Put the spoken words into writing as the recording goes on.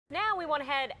Now we want to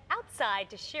head outside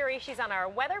to Sherry. She's on our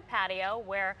weather patio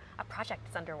where a project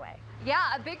is underway.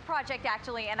 Yeah, a big project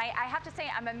actually, and I have to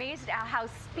say I'm amazed at how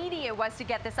speedy it was to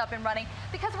get this up and running,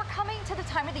 because we're coming to the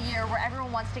time of the year where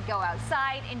everyone wants to go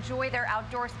outside, enjoy their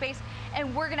outdoor space,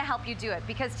 and we're going to help you do it,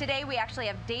 because today we actually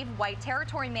have Dave White,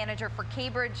 Territory Manager for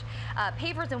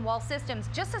Pavers and Wall Systems.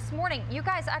 Just this morning, you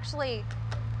guys actually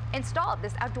installed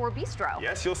this outdoor bistro.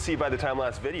 Yes, you'll see by the time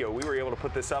lapse video, we were able to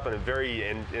put this up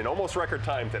in almost record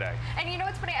time today. And you know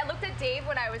what's funny? I looked at Dave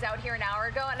when I was out here an hour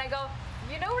ago, and I go,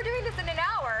 you know we're doing this in an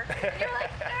hour. And you're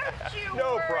like, don't you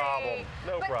No worry. problem.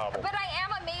 No problem. But I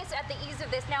am amazed at the ease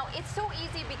of this. Now, it's so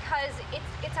easy because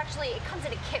it's actually, it comes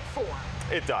in a kit form.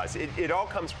 It does. It all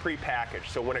comes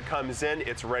pre-packaged. So when it comes in,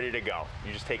 it's ready to go.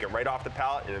 You just take it right off the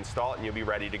pallet and install it, and you'll be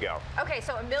ready to go. Okay,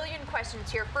 so a million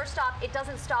questions here. First off, it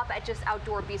doesn't stop at just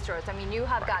outdoor bistros. I mean, you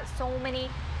have got so many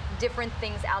different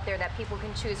things out there that people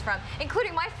can choose from,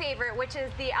 including my favorite, which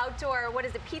is the outdoor, what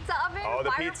is it, pizza oven? Oh,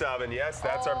 the pizza oven, yes,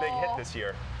 that's our big hit this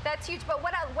year. That's huge, but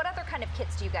what other kind of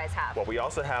kits do you guys have? Well, we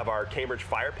also have our Cambridge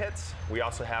fire pits. We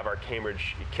also have our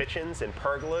Cambridge kitchens and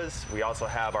pergolas. We also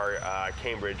have our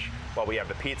Cambridge, well, we have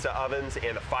the pizza ovens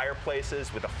and the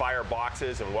fireplaces with the fire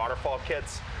boxes and waterfall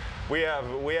kits. We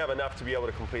have enough to be able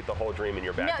to complete the whole dream in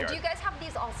your backyard. No, do you guys have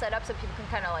these all set up so people can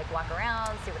kind of like walk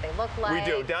around, see what they look like?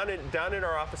 We do. Down in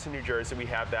our office in New Jersey, we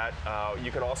have that.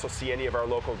 You can also see any of our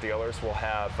local dealers. We'll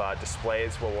have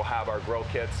displays where we'll have our grill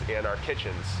kits and our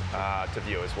kitchens to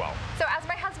view as well. So as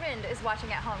my husband is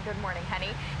watching at home, good morning, honey,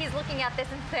 he's looking at this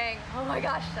and saying, oh my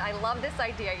gosh, I love this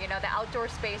idea, you know, the outdoor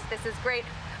space, this is great.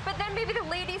 But then maybe the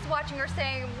ladies watching are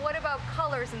saying, what about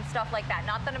colors and stuff like that?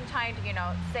 Not that I'm trying to, you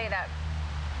know, say that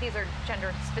these are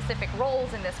gender-specific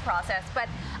roles in this process, but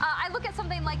I look at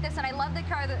something like this and I love the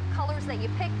colors that you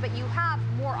pick, but you have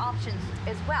more options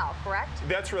as well, correct?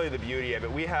 That's really the beauty of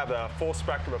it. We have a full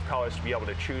spectrum of colors to be able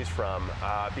to choose from,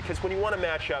 because when you want to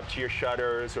match up to your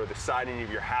shutters or the siding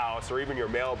of your house or even your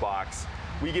mailbox,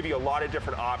 we give you a lot of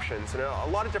different options and a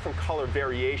lot of different color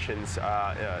variations,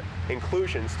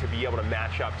 inclusions to be able to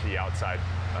match up to the outside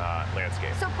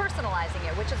landscape. So personalizing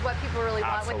it, which is what people really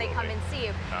want when they come and see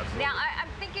you. Absolutely. Now, I'm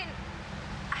thinking,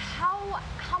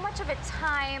 how much of a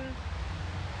time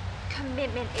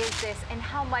commitment is this, and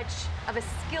how much of a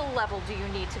skill level do you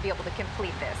need to be able to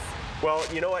complete this? Well,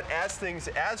 you know what, as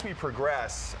we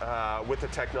progress with the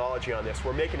technology on this,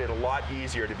 we're making it a lot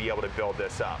easier to be able to build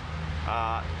this up.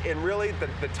 And really,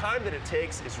 the time that it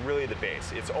takes is really the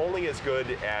base. It's only as good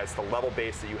as the level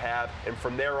base that you have, and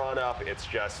from there on up,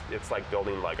 it's like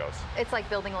building Legos. It's like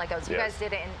building Legos. You guys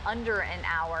did it in under an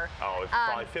hour. Oh, it's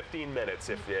probably 15 minutes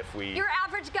if we... Your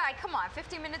average guy, come on,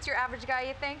 15 minutes your average guy,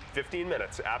 you think? 15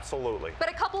 minutes, absolutely. But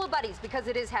a couple of buddies, because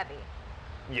it is heavy.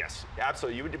 Yes,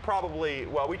 absolutely. You would probably,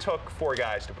 well, we took 4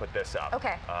 guys to put this up.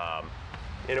 Okay.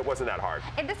 And it wasn't that hard.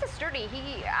 And this is sturdy.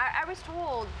 I was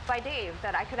told by Dave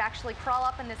that I could actually crawl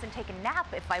up in this and take a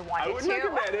nap if I wanted to. I wouldn't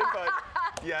recommend it,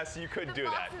 but yes, you could do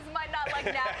that. The bosses might not like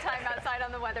nap time outside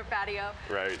on the weather patio.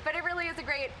 Right. But it really is a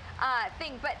great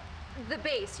thing. But the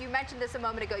base, you mentioned this a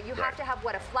moment ago, you have to have,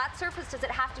 what, a flat surface? Does it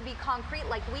have to be concrete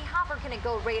like we have, or can it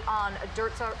go right on a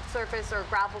dirt surface or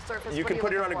gravel surface? You can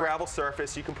put it on a gravel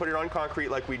surface. You can put it on concrete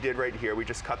like we did right here. We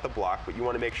just cut the block, but you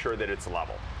want to make sure that it's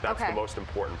level. That's the most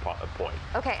important point.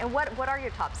 Okay, and what are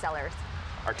your top sellers?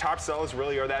 Our top sellers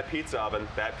really are that pizza oven.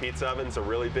 That pizza oven's a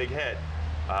really big hit.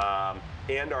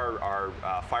 And our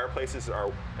fireplaces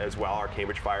are as well, our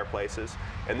Cambridge fireplaces.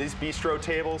 And these bistro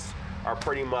tables are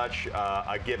pretty much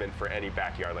a given for any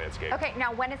backyard landscape. Okay,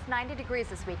 now when it's 90 degrees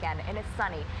this weekend and it's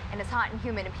sunny and it's hot and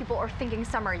humid and people are thinking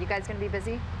summer, you guys gonna be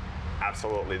busy?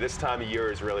 Absolutely. This time of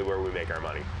year is really where we make our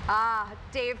money.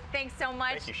 Dave, thanks so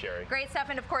much. Thank you, Sherry. Great stuff,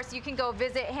 and of course you can go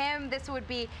visit him. This would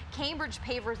be Cambridge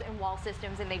Pavers and Wall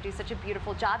Systems, and they do such a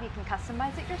beautiful job. You can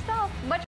customize it yourself.